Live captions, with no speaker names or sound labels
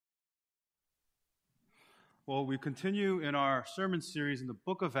Well, we continue in our sermon series in the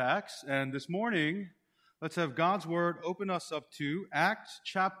book of Acts, and this morning, let's have God's Word open us up to Acts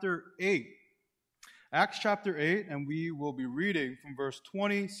chapter 8. Acts chapter 8, and we will be reading from verse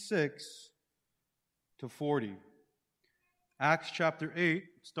 26 to 40. Acts chapter 8,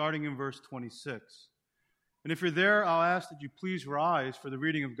 starting in verse 26. And if you're there, I'll ask that you please rise for the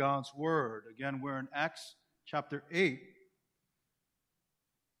reading of God's Word. Again, we're in Acts chapter 8,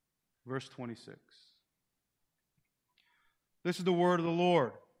 verse 26. This is the word of the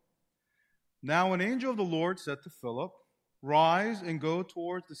Lord. Now an angel of the Lord said to Philip, "Rise and go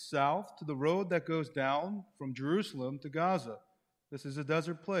towards the south to the road that goes down from Jerusalem to Gaza. This is a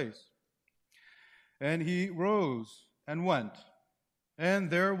desert place." And he rose and went. And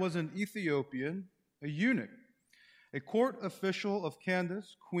there was an Ethiopian, a eunuch, a court official of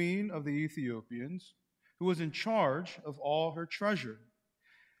Candace, queen of the Ethiopians, who was in charge of all her treasure.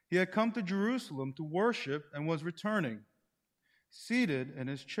 He had come to Jerusalem to worship and was returning, seated in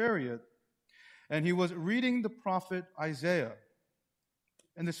his chariot, and he was reading the prophet Isaiah.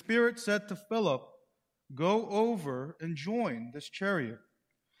 And the Spirit said to Philip, "Go over and join this chariot."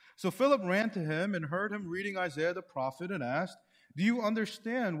 So Philip ran to him and heard him reading Isaiah the prophet and asked, "Do you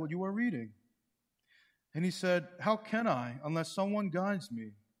understand what you are reading?" And he said, "How can I unless someone guides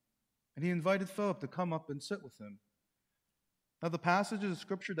me?" And he invited Philip to come up and sit with him. Now the passage of the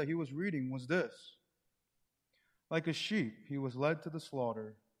scripture that he was reading was this: "Like a sheep he was led to the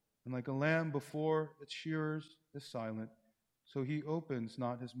slaughter, and like a lamb before its shearers is silent, so he opens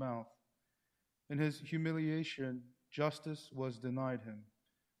not his mouth. In his humiliation justice was denied him.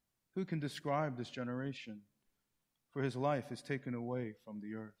 Who can describe this generation? For his life is taken away from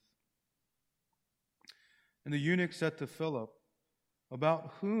the earth." And the eunuch said to Philip,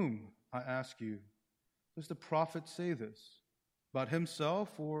 "About whom, I ask you, does the prophet say this? About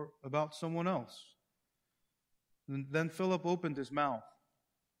himself or about someone else?" And then Philip opened his mouth,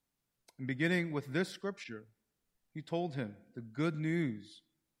 and beginning with this scripture, he told him the good news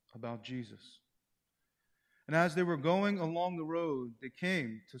about Jesus. And as they were going along the road, they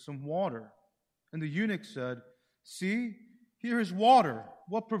came to some water. And the eunuch said, "See, here is water.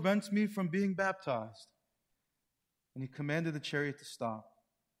 What prevents me from being baptized?" And he commanded the chariot to stop.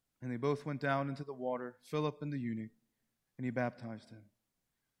 And they both went down into the water, Philip and the eunuch, and he baptized him.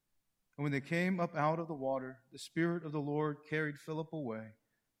 And when they came up out of the water, the Spirit of the Lord carried Philip away,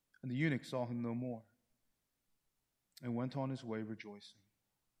 and the eunuch saw him no more, and went on his way rejoicing.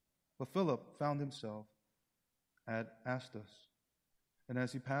 But Philip found himself at Astos, and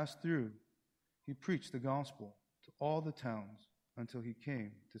as he passed through, he preached the gospel to all the towns until he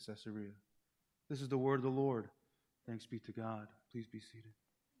came to Caesarea. This is the word of the Lord. Thanks be to God. Please be seated.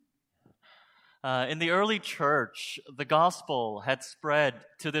 In the early church, the gospel had spread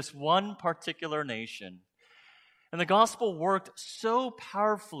to this one particular nation. And the gospel worked so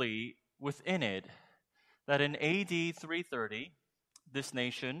powerfully within it that in AD 330, this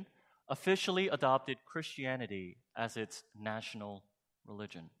nation officially adopted Christianity as its national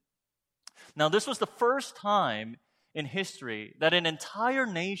religion. Now, this was the first time in history that an entire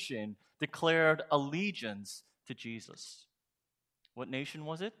nation declared allegiance to Jesus. What nation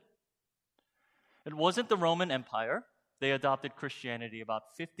was it? It wasn't the Roman Empire. They adopted Christianity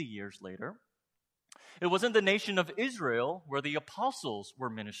about 50 years later. It wasn't the nation of Israel, where the apostles were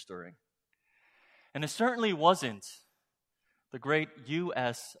ministering. And it certainly wasn't the great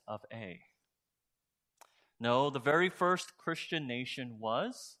US of A. No, the very first Christian nation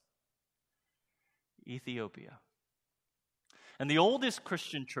was Ethiopia. And the oldest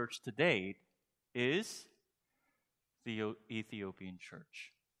Christian church to date is the Ethiopian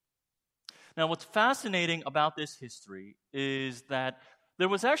church. Now, what's fascinating about this history is that there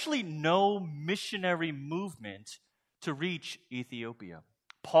was actually no missionary movement to reach Ethiopia.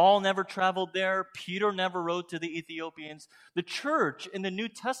 Paul never traveled there. Peter never wrote to the Ethiopians. The church in the New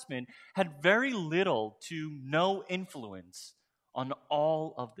Testament had very little to no influence on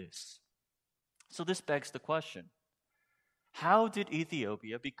all of this. So this begs the question: how did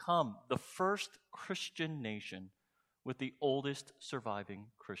Ethiopia become the first Christian nation with the oldest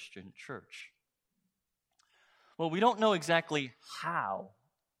surviving Christian church? Well, we don't know exactly how,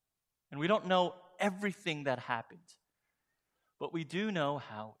 and we don't know everything that happened, but we do know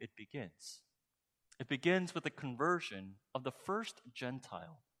how it begins. It begins with the conversion of the first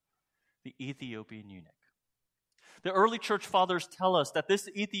Gentile, the Ethiopian eunuch. The early church fathers tell us that this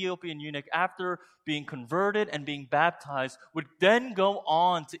Ethiopian eunuch, after being converted and being baptized, would then go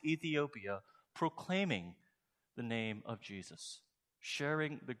on to Ethiopia proclaiming the name of Jesus,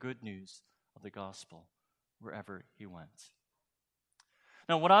 sharing the good news of the gospel wherever he went.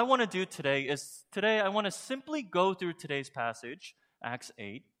 Now, what I want to do today I want to simply go through today's passage, Acts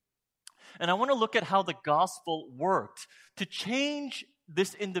 8, and I want to look at how the gospel worked to change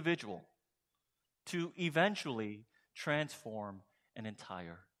this individual, to eventually transform an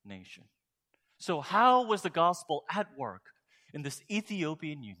entire nation. So how was the gospel at work in this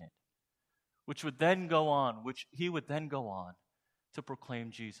Ethiopian eunuch, which he would then go on to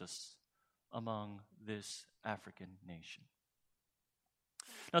proclaim Jesus among this African nation?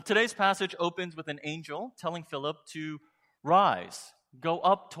 Now, today's passage opens with an angel telling Philip to rise, go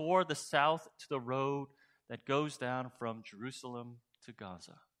up toward the south to the road that goes down from Jerusalem to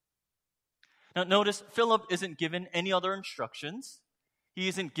Gaza. Now, notice Philip isn't given any other instructions. He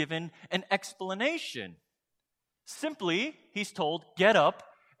isn't given an explanation. Simply, he's told, get up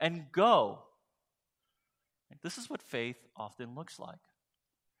and go. This is what faith often looks like.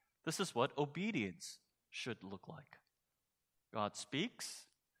 This is what obedience should look like. God speaks,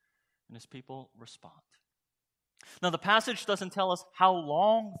 and his people respond. Now, the passage doesn't tell us how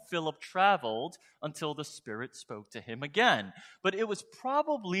long Philip traveled until the Spirit spoke to him again, but it was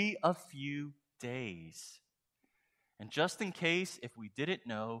probably a few days. And just in case, if we didn't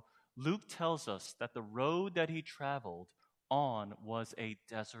know, Luke tells us that the road that he traveled on was a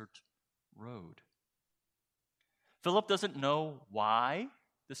desert road. Philip doesn't know why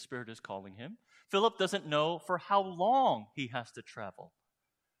the Spirit is calling him. Philip doesn't know for how long he has to travel.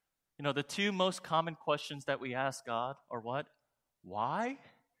 You know, the two most common questions that we ask God are what? Why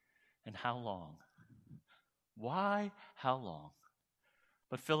and how long? Why, how long?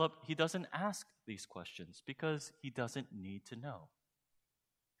 But Philip, he doesn't ask these questions because he doesn't need to know.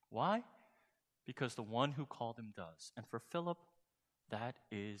 Why? Because the one who called him does. And for Philip, that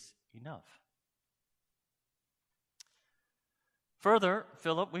is enough. Further,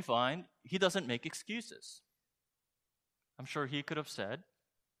 Philip, we find, he doesn't make excuses. I'm sure he could have said,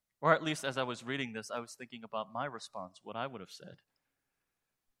 or at least as I was reading this, I was thinking about my response, what I would have said.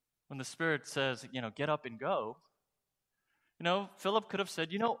 When the Spirit says, get up and go, Philip could have said,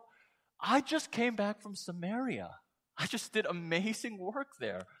 I just came back from Samaria. I just did amazing work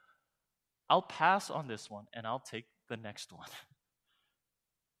there. I'll pass on this one and I'll take the next one.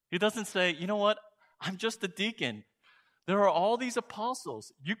 He doesn't say, you know what? I'm just a deacon. There are all these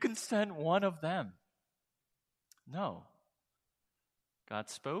apostles. You can send one of them. No. God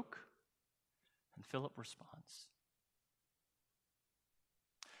spoke, and Philip responds.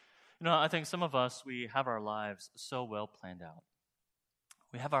 I think some of us, we have our lives so well planned out.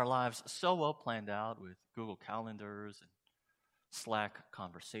 We have our lives so well planned out with Google Calendars and Slack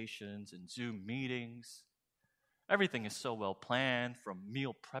conversations and Zoom meetings. Everything is so well planned, from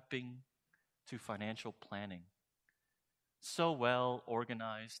meal prepping to financial planning. So well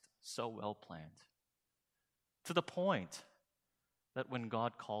organized, so well planned. To the point that when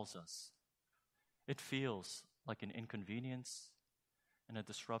God calls us, it feels like an inconvenience and a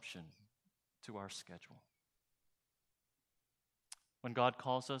disruption to our schedule. When God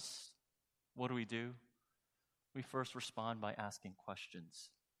calls us, what do? We first respond by asking questions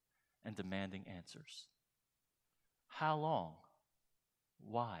and demanding answers. How long?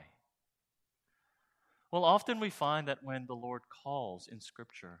 Why? Well, often we find that when the Lord calls in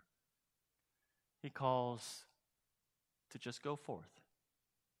Scripture, He calls to just go forth,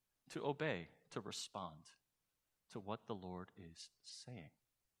 to obey, to respond to what the Lord is saying.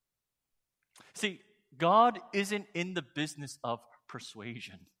 See, God isn't in the business of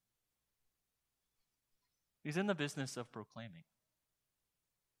persuasion. He's in the business of proclaiming.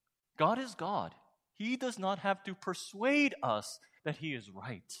 God is God. He does not have to persuade us that He is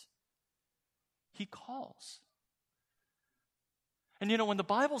right. He calls. And when the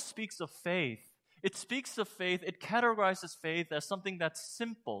Bible speaks of faith, it categorizes faith as something that's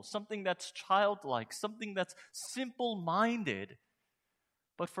simple, something that's childlike, something that's simple-minded.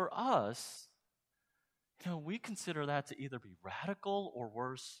 But for us, we consider that to either be radical or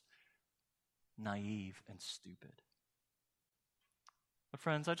worse, naive and stupid. But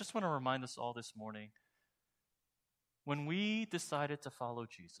friends, I just want to remind us all this morning, when we decided to follow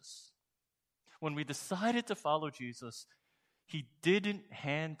Jesus, He didn't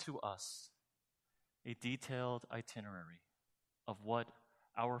hand to us a detailed itinerary of what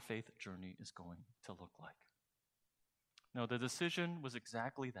our faith journey is going to look like. No, the decision was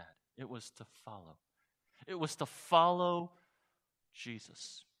exactly that. It was to follow. It was to follow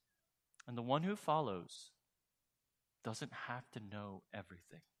Jesus. And the one who follows doesn't have to know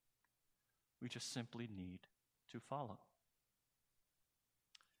everything. We just simply need to follow.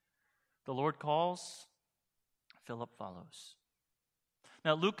 The Lord calls, Philip follows.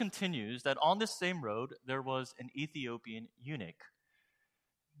 Now, Luke continues that on this same road, there was an Ethiopian eunuch.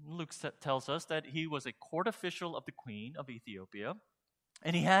 Luke tells us that he was a court official of the queen of Ethiopia,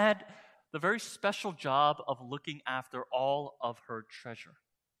 and he had the very special job of looking after all of her treasure.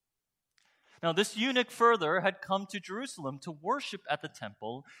 Now, this eunuch further had come to Jerusalem to worship at the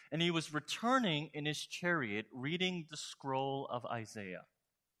temple, and he was returning in his chariot reading the scroll of Isaiah.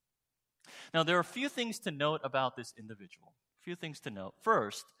 Now, there are a few things to note about this individual. A few things to note.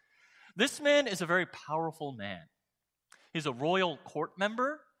 First, this man is a very powerful man. He's a royal court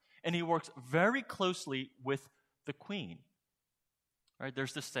member, and he works very closely with the queen. Right?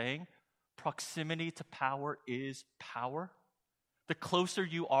 There's this saying, proximity to power is power. The closer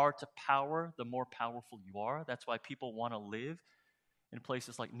you are to power, the more powerful you are. That's why people want to live in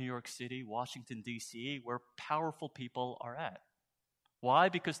places like New York City, Washington, D.C., where powerful people are at. Why?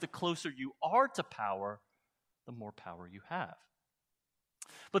 Because the closer you are to power, the more power you have.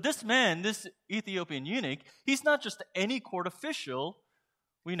 But this man, this Ethiopian eunuch, he's not just any court official.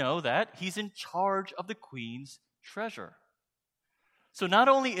 We know that he's in charge of the queen's treasure. So not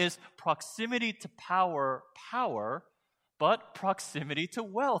only is proximity to power power, but proximity to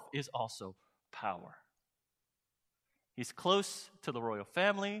wealth is also power. He's close to the royal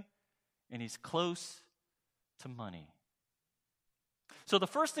family, and he's close to money. So the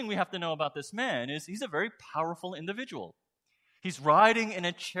first thing we have to know about this man is he's a very powerful individual. He's riding in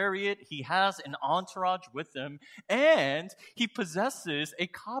a chariot, he has an entourage with him, and he possesses a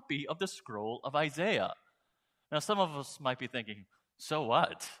copy of the scroll of Isaiah. Now, some of us might be thinking, so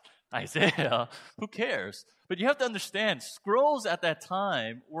what? Isaiah, who cares? But you have to understand, scrolls at that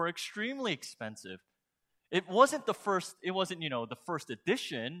time were extremely expensive. It wasn't the first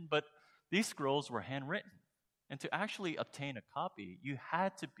edition, but these scrolls were handwritten. And to actually obtain a copy, you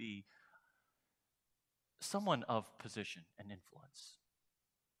had to be someone of position and influence.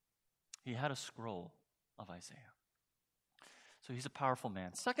 He had a scroll of Isaiah. So he's a powerful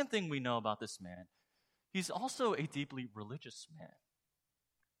man. Second thing we know about this man, he's also a deeply religious man.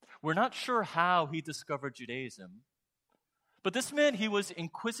 We're not sure how he discovered Judaism, but this man, he was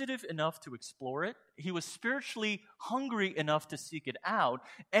inquisitive enough to explore it, he was spiritually hungry enough to seek it out,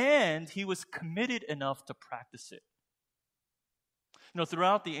 and he was committed enough to practice it.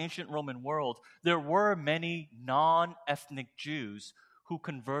 Throughout the ancient Roman world, there were many non-ethnic Jews who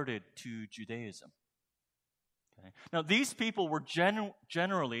converted to Judaism. Okay? Now, these people were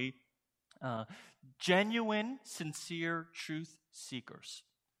generally genuine, sincere truth seekers.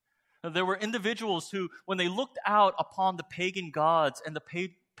 Now, there were individuals who, when they looked out upon the pagan gods and the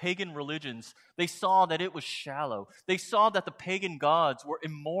pagan religions, they saw that it was shallow. They saw that the pagan gods were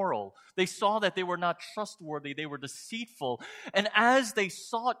immoral. They saw that they were not trustworthy. They were deceitful. And as they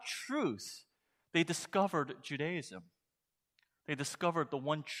sought truth, they discovered Judaism. They discovered the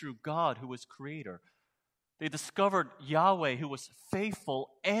one true God who was creator. They discovered Yahweh, who was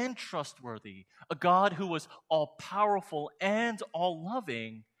faithful and trustworthy, a God who was all-powerful and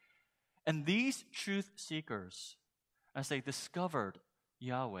all-loving. And these truth seekers, as they discovered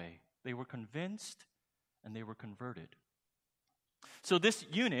Yahweh, they were convinced and they were converted. So this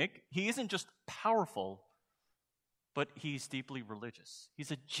eunuch, he isn't just powerful, but he's deeply religious. He's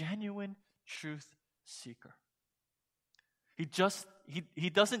a genuine truth seeker. He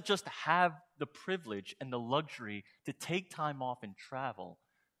doesn't just have the privilege and the luxury to take time off and travel,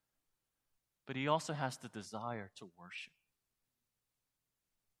 but he also has the desire to worship.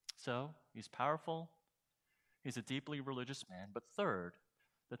 So, he's powerful, he's a deeply religious man, but third,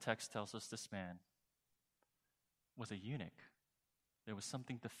 the text tells us this man was a eunuch. There was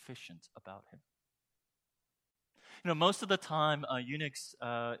something deficient about him. Most of the time, eunuchs,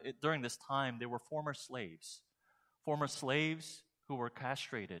 during this time, they were former slaves who were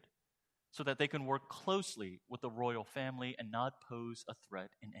castrated so that they can work closely with the royal family and not pose a threat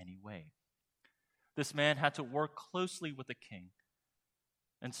in any way. This man had to work closely with the king.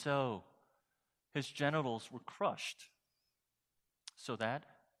 And so, his genitals were crushed so that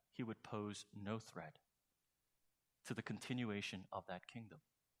he would pose no threat to the continuation of that kingdom.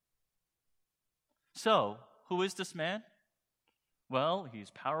 So, who is this man? Well, he's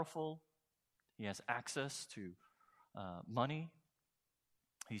powerful. He has access to money.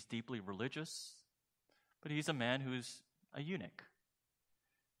 He's deeply religious. But he's a man who's a eunuch.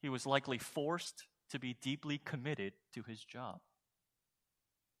 He was likely forced to be deeply committed to his job.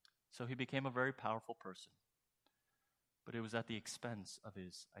 So he became a very powerful person, but it was at the expense of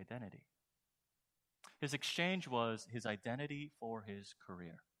his identity. His exchange was his identity for his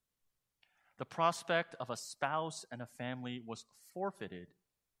career. The prospect of a spouse and a family was forfeited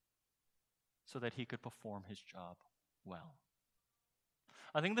so that he could perform his job well.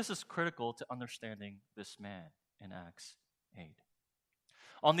 I think this is critical to understanding this man in Acts 8.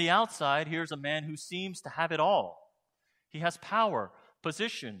 On the outside, here's a man who seems to have it all. He has power,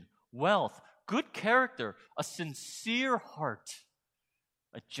 position, wealth, good character, a sincere heart,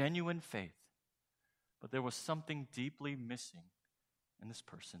 a genuine faith. But there was something deeply missing in this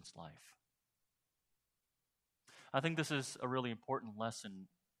person's life. I think this is a really important lesson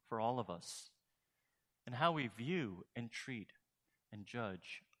for all of us in how we view and treat and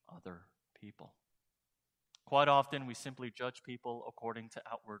judge other people. Quite often, we simply judge people according to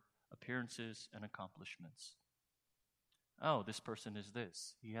outward appearances and accomplishments. Oh, this person is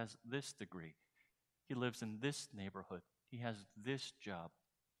this. He has this degree. He lives in this neighborhood. He has this job.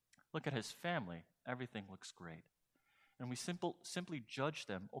 Look at his family. Everything looks great. And we simply judge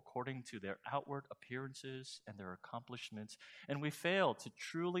them according to their outward appearances and their accomplishments, and we fail to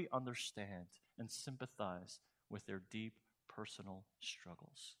truly understand and sympathize with their deep personal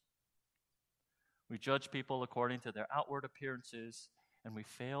struggles. We judge people according to their outward appearances, and we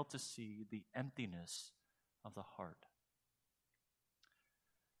fail to see the emptiness of the heart.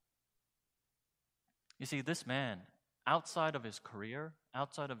 You see, this man, outside of his career,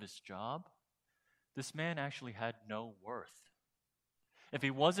 outside of his job, this man actually had no worth. If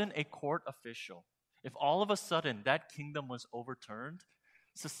he wasn't a court official, if all of a sudden that kingdom was overturned,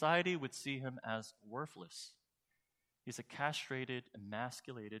 society would see him as worthless. He's a castrated,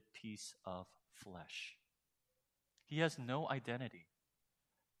 emasculated piece of flesh. He has no identity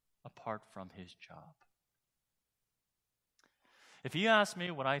apart from his job. If you ask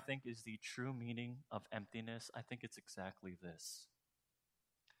me what I think is the true meaning of emptiness, I think it's exactly this.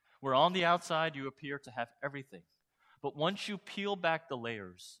 Where on the outside you appear to have everything, but once you peel back the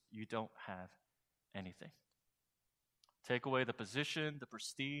layers, you don't have anything. Take away the position, the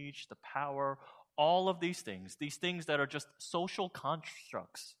prestige, the power, all of these things that are just social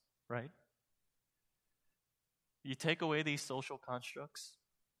constructs, right? You take away these social constructs,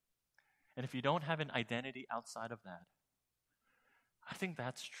 and if you don't have an identity outside of that, I think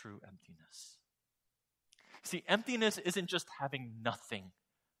that's true emptiness. See, emptiness isn't just having nothing.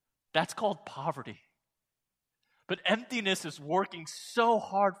 That's called poverty. But emptiness is working so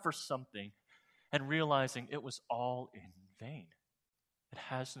hard for something and realizing it was all in vain. It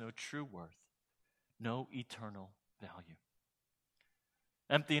has no true worth, no eternal value.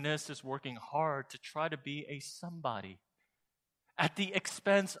 Emptiness is working hard to try to be a somebody at the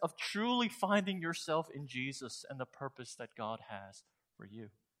expense of truly finding yourself in Jesus and the purpose that God has for you.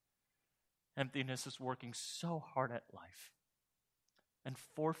 Emptiness is working so hard at life and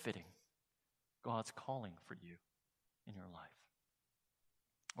forfeiting God's calling for you in your life.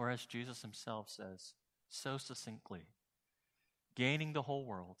 Or as Jesus himself says so succinctly, gaining the whole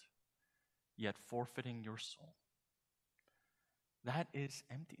world, yet forfeiting your soul. That is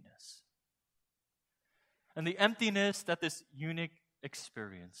emptiness. And the emptiness that this eunuch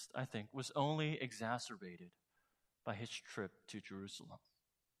experienced, I think, was only exacerbated by his trip to Jerusalem.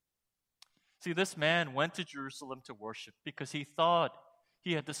 See, this man went to Jerusalem to worship because he thought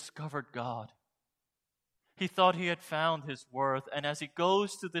he had discovered God. He thought he had found his worth, and as he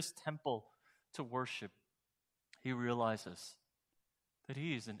goes to this temple to worship, he realizes that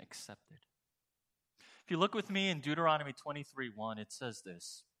he isn't accepted. If you look with me in Deuteronomy 23:1, it says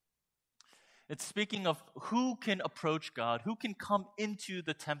this. It's speaking of who can approach God, who can come into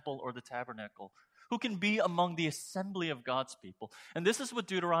the temple or the tabernacle, who can be among the assembly of God's people. And this is what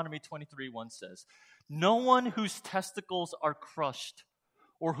Deuteronomy 23:1 says. No one whose testicles are crushed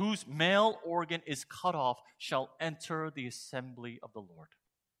or whose male organ is cut off shall enter the assembly of the Lord.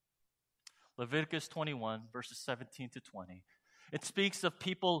 Leviticus 21, verses 17 to 20. It speaks of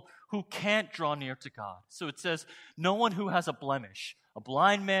people who can't draw near to God. So it says, no one who has a blemish, a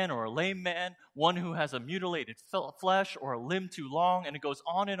blind man or a lame man, one who has a mutilated flesh or a limb too long, and it goes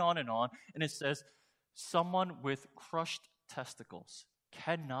on and on and on. And it says, someone with crushed testicles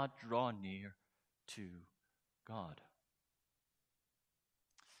cannot draw near to God.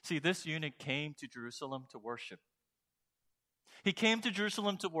 See, this eunuch came to Jerusalem to worship. He came to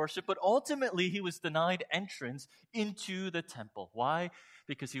Jerusalem to worship, but ultimately he was denied entrance into the temple. Why?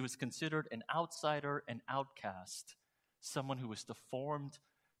 Because he was considered an outsider, an outcast, someone who was deformed,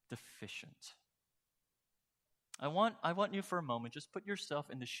 deficient. I want you for a moment, just put yourself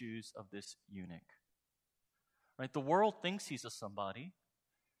in the shoes of this eunuch. Right? The world thinks he's a somebody.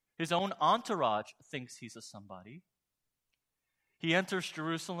 His own entourage thinks he's a somebody. He enters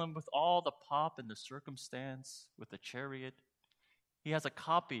Jerusalem with all the pomp and the circumstance, with a chariot. He has a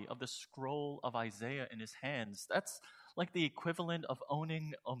copy of the scroll of Isaiah in his hands. That's like the equivalent of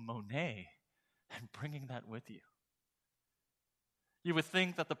owning a Monet and bringing that with you. You would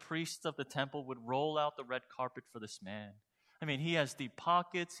think that the priests of the temple would roll out the red carpet for this man. I mean, he has deep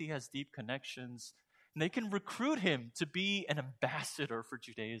pockets, he has deep connections, and they can recruit him to be an ambassador for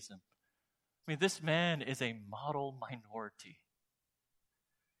Judaism. I mean, this man is a model minority.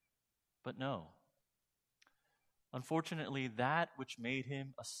 But no. Unfortunately, that which made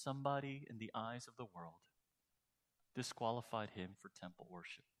him a somebody in the eyes of the world disqualified him for temple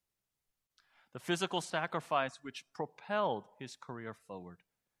worship. The physical sacrifice which propelled his career forward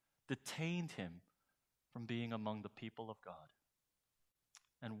detained him from being among the people of God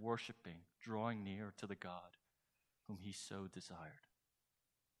and worshiping, drawing near to the God whom he so desired.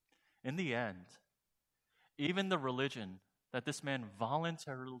 In the end, even the religion that this man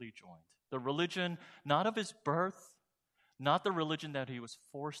voluntarily joined, the religion not of his birth, not the religion that he was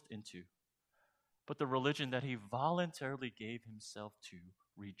forced into, but the religion that he voluntarily gave himself to,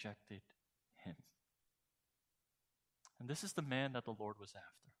 rejected him. And this is the man that the Lord was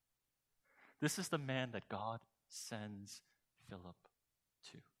after. This is the man that God sends Philip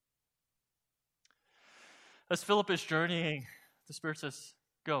to. As Philip is journeying, the Spirit says,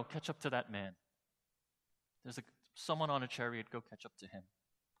 go, catch up to that man. There's someone on a chariot, go catch up to him.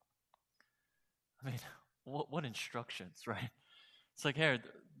 I mean, what instructions, right? It's like, here,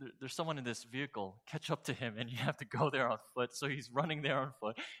 there's someone in this vehicle, catch up to him, and you have to go there on foot. So he's running there on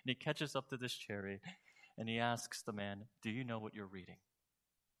foot, and he catches up to this chariot, and he asks the man, do you know what you're reading?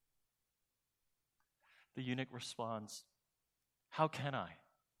 The eunuch responds, how can I?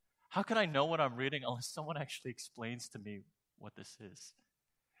 How can I know what I'm reading unless someone actually explains to me what this is?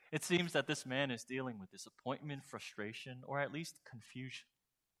 It seems that this man is dealing with disappointment, frustration, or at least confusion.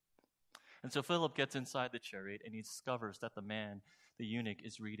 And so Philip gets inside the chariot and he discovers that the eunuch,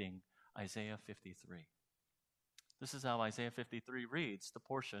 is reading Isaiah 53. This is how Isaiah 53 reads, the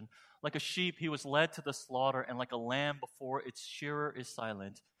portion. Like a sheep he was led to the slaughter, and like a lamb before its shearer is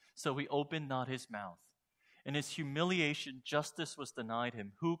silent, so he opened not his mouth. In his humiliation, justice was denied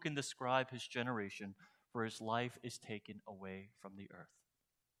him. Who can describe his generation? For his life is taken away from the earth.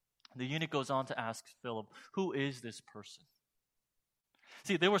 The eunuch goes on to ask Philip, who is this person?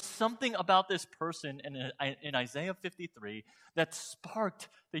 See, there was something about this person in Isaiah 53 that sparked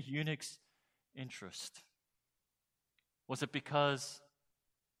the eunuch's interest. Was it because,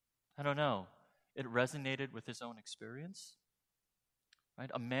 I don't know, it resonated with his own experience?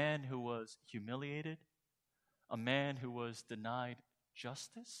 Right? A man who was humiliated, a man who was denied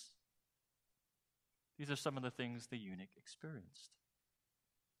justice. These are some of the things the eunuch experienced.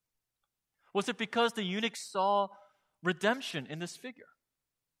 Was it because the eunuch saw redemption in this figure?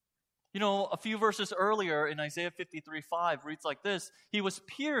 You know, a few verses earlier in Isaiah 53:5 reads like this: He was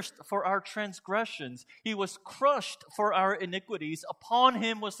pierced for our transgressions. He was crushed for our iniquities. Upon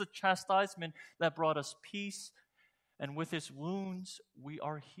him was the chastisement that brought us peace, and with his wounds we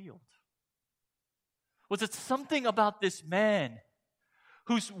are healed. Was it something about this man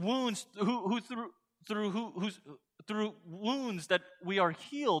whose wounds, through wounds that we are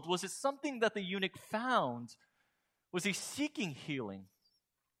healed? Was it something that the eunuch found? Was he seeking healing?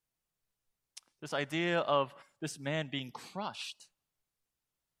 This idea of this man being crushed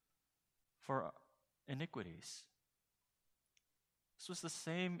for iniquities. This was the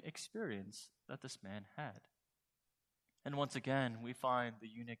same experience that this man had. And once again, we find the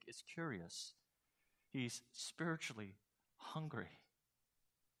eunuch is curious. He's spiritually hungry.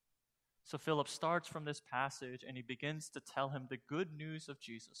 So Philip starts from this passage and he begins to tell him the good news of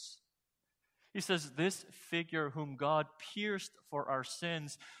Jesus. He says, this figure whom God pierced for our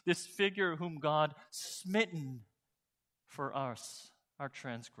sins, this figure whom God smitten for us, our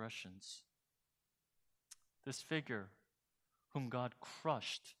transgressions, this figure whom God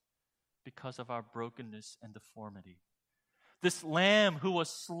crushed because of our brokenness and deformity, this lamb who was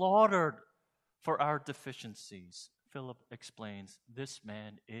slaughtered for our deficiencies. Philip explains, this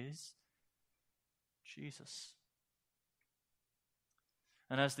man is Jesus.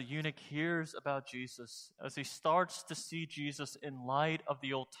 And as the eunuch hears about Jesus, as he starts to see Jesus in light of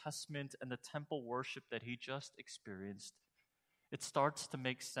the Old Testament and the temple worship that he just experienced, it starts to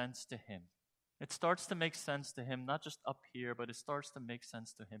make sense to him. It starts to make sense to him, not just up here, but it starts to make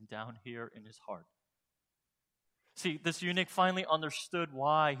sense to him down here in his heart. See, this eunuch finally understood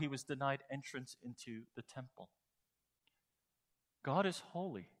why he was denied entrance into the temple. God is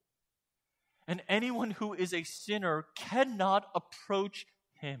holy, and anyone who is a sinner cannot approach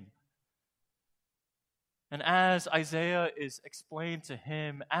him. And as Isaiah is explained to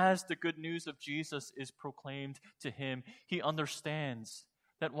him, as the good news of Jesus is proclaimed to him, he understands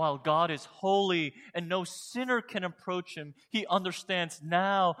that while God is holy and no sinner can approach him, he understands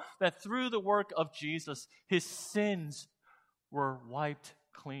now that through the work of Jesus, his sins were wiped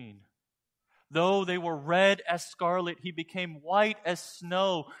clean. Though they were red as scarlet, he became white as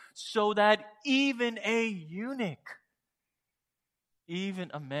snow, so that even a eunuch, even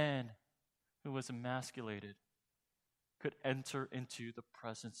a man who was emasculated, could enter into the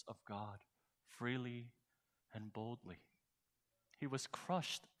presence of God freely and boldly. He was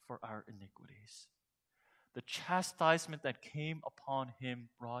crushed for our iniquities. The chastisement that came upon him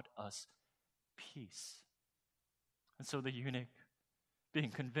brought us peace. And so the eunuch,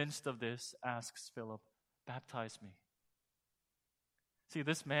 being convinced of this, asks Philip, "Baptize me." See,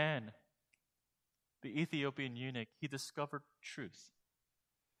 this man, the Ethiopian eunuch, he discovered truth.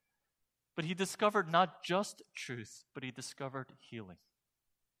 But he discovered not just truth, but he discovered healing.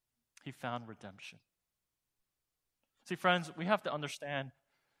 He found redemption. See, friends, we have to understand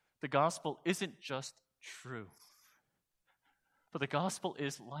the gospel isn't just true, but the gospel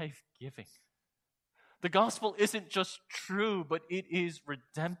is life-giving. The gospel isn't just true, but it is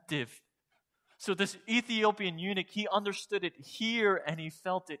redemptive. So this Ethiopian eunuch, he understood it here and he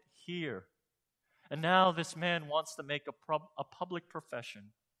felt it here. And now this man wants to make a public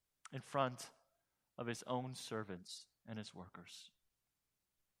profession in front of his own servants and his workers.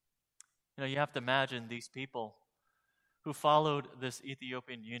 You know, you have to imagine these people who followed this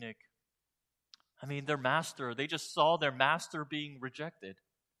Ethiopian eunuch. I mean, their master, they just saw their master being rejected.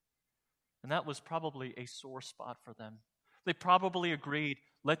 And that was probably a sore spot for them. They probably agreed,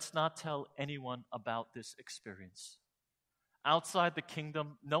 let's not tell anyone about this experience. Outside the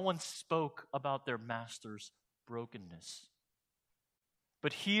kingdom, no one spoke about their master's brokenness.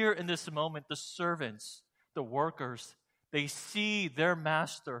 But here in this moment, the servants, the workers, they see their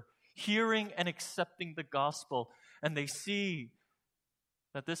master hearing and accepting the gospel, and they see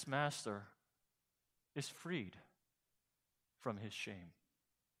that this master is freed from his shame.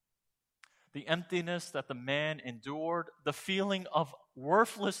 The emptiness that the man endured, the feeling of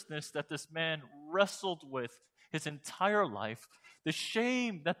worthlessness that this man wrestled with his entire life, the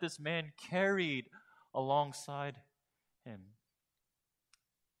shame that this man carried alongside him.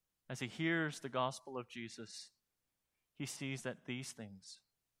 As he hears the gospel of Jesus, he sees that these things,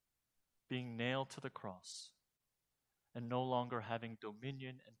 being nailed to the cross and no longer having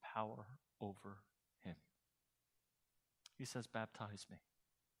dominion and power over him. He says, "Baptize me."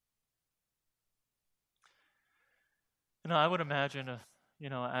 You know, I would imagine,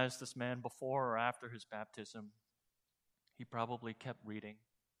 as this man before or after his baptism, he probably kept reading.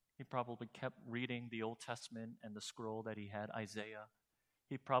 He probably kept reading the Old Testament and the scroll that he had, Isaiah.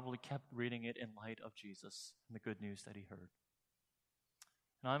 He probably kept reading it in light of Jesus and the good news that he heard.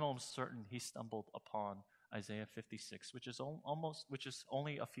 And I'm almost certain he stumbled upon Isaiah 56, which is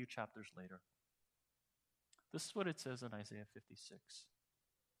only a few chapters later. This is what it says in Isaiah 56.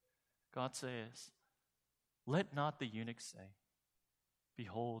 God says, "Let not the eunuch say,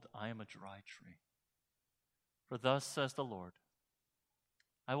 'Behold, I am a dry tree.' For thus says the Lord,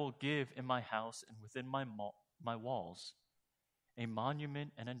 I will give in my house and within my walls a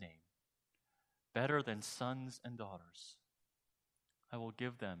monument and a name, better than sons and daughters. I will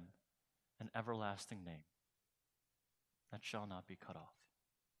give them an everlasting name that shall not be cut off."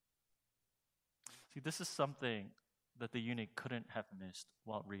 See, this is something that the eunuch couldn't have missed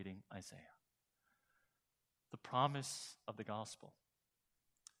while reading Isaiah. The promise of the gospel,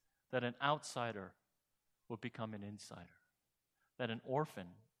 that an outsider would become an insider, that an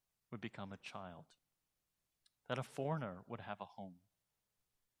orphan would become a child, that a foreigner would have a home.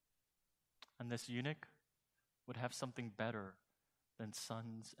 And this eunuch would have something better than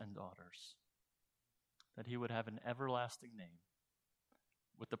sons and daughters, that he would have an everlasting name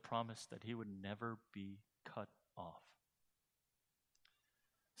with the promise that he would never be cut off.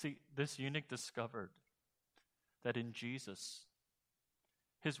 See, this eunuch discovered that in Jesus,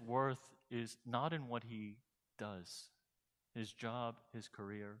 his worth is not in what he does, his job, his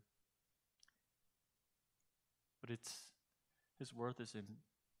career, but his worth is in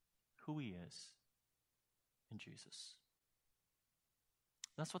who he is in Jesus.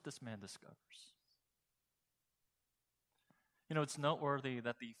 That's what this man discovers. You know, it's noteworthy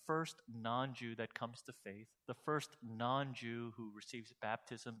that the first non-Jew that comes to faith, the first non-Jew who receives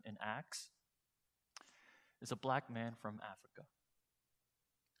baptism in Acts, is a black man from Africa.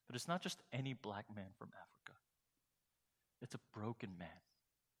 But it's not just any black man from Africa. It's a broken man,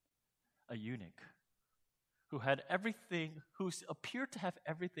 a eunuch, who had everything, who appeared to have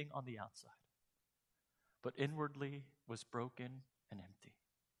everything on the outside, but inwardly was broken and empty.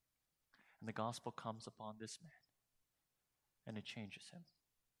 And the gospel comes upon this man, and it changes him.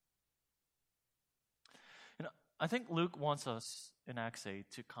 You know, I think Luke wants us in Acts 8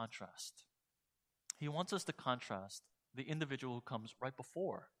 to contrast. He wants us to contrast the individual who comes right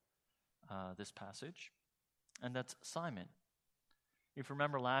before this passage, and that's Simon. If you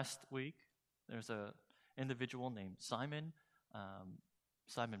remember last week, there's an individual named Simon,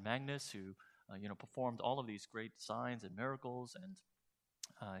 Simon Magnus, who performed all of these great signs and miracles, and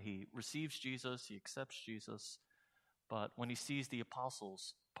he receives Jesus, he accepts Jesus, but when he sees the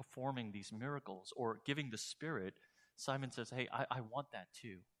apostles performing these miracles or giving the Spirit, Simon says, hey, I want that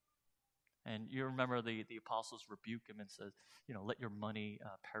too. And you remember the apostles rebuke him and says, let your money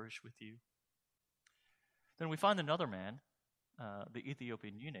perish with you. Then we find another man, the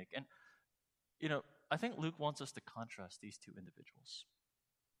Ethiopian eunuch. And, I think Luke wants us to contrast these two individuals.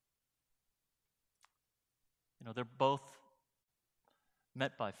 They're both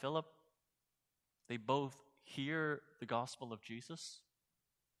met by Philip. They both hear the gospel of Jesus.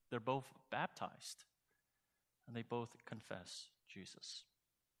 They're both baptized. And they both confess Jesus.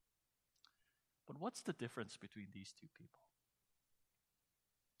 But what's the difference between these two people?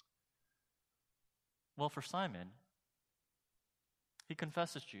 Well, for Simon, he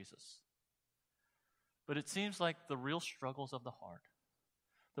confesses Jesus. But it seems like the real struggles of the heart,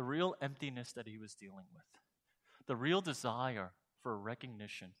 the real emptiness that he was dealing with, the real desire for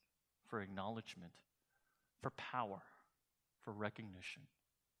recognition, for acknowledgement, for power, for recognition,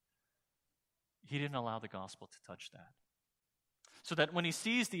 he didn't allow the gospel to touch that. So that when he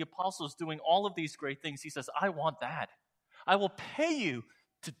sees the apostles doing all of these great things, he says, I want that. I will pay you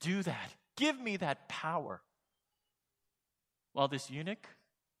to do that. Give me that power. While this eunuch,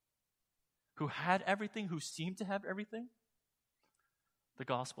 who had everything, who seemed to have everything, the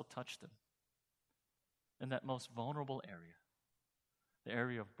gospel touched him in that most vulnerable area, the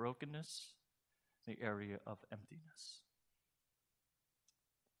area of brokenness, the area of emptiness.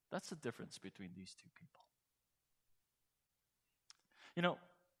 That's the difference between these two people.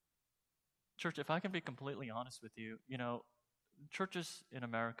 Church, if I can be completely honest with you, churches in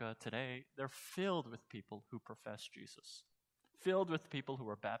America today, they're filled with people who profess Jesus, filled with people who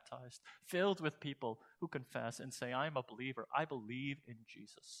are baptized, filled with people who confess and say, I'm a believer, I believe in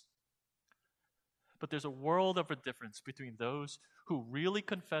Jesus. But there's a world of a difference between those who really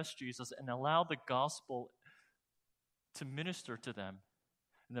confess Jesus and allow the gospel to minister to them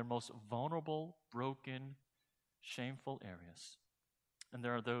in their most vulnerable, broken, shameful areas. And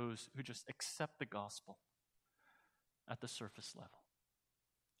there are those who just accept the gospel at the surface level.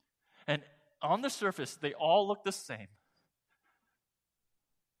 And on the surface, they all look the same.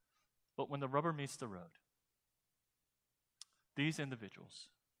 But when the rubber meets the road, these individuals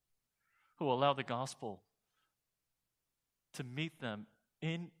who allow the gospel to meet them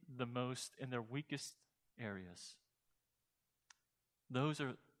in their weakest areas, those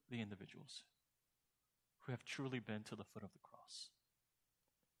are the individuals who have truly been to the foot of the cross.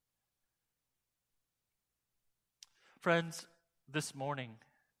 Friends, this morning,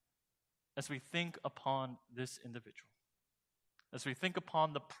 as we think upon this individual, as we think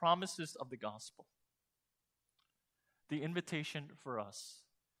upon the promises of the gospel, the invitation for us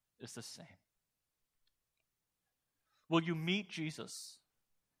is the same. Will you meet Jesus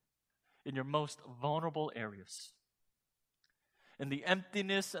in your most vulnerable areas? In the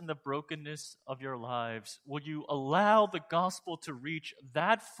emptiness and the brokenness of your lives, will you allow the gospel to reach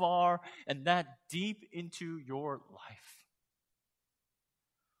that far and that deep into your life?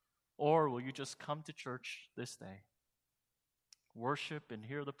 Or will you just come to church this day, worship and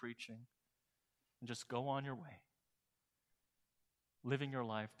hear the preaching, and just go on your way, living your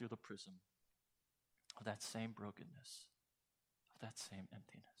life through the prism of that same brokenness, of that same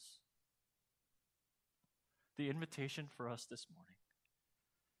emptiness? The invitation for us this morning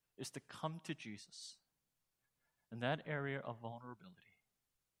is to come to Jesus in that area of vulnerability,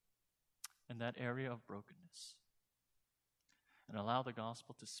 in that area of brokenness, and allow the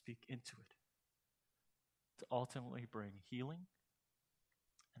gospel to speak into it, to ultimately bring healing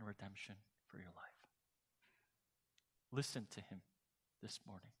and redemption for your life. Listen to him this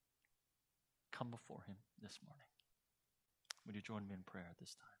morning. Come before him this morning. Would you join me in prayer at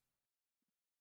this time?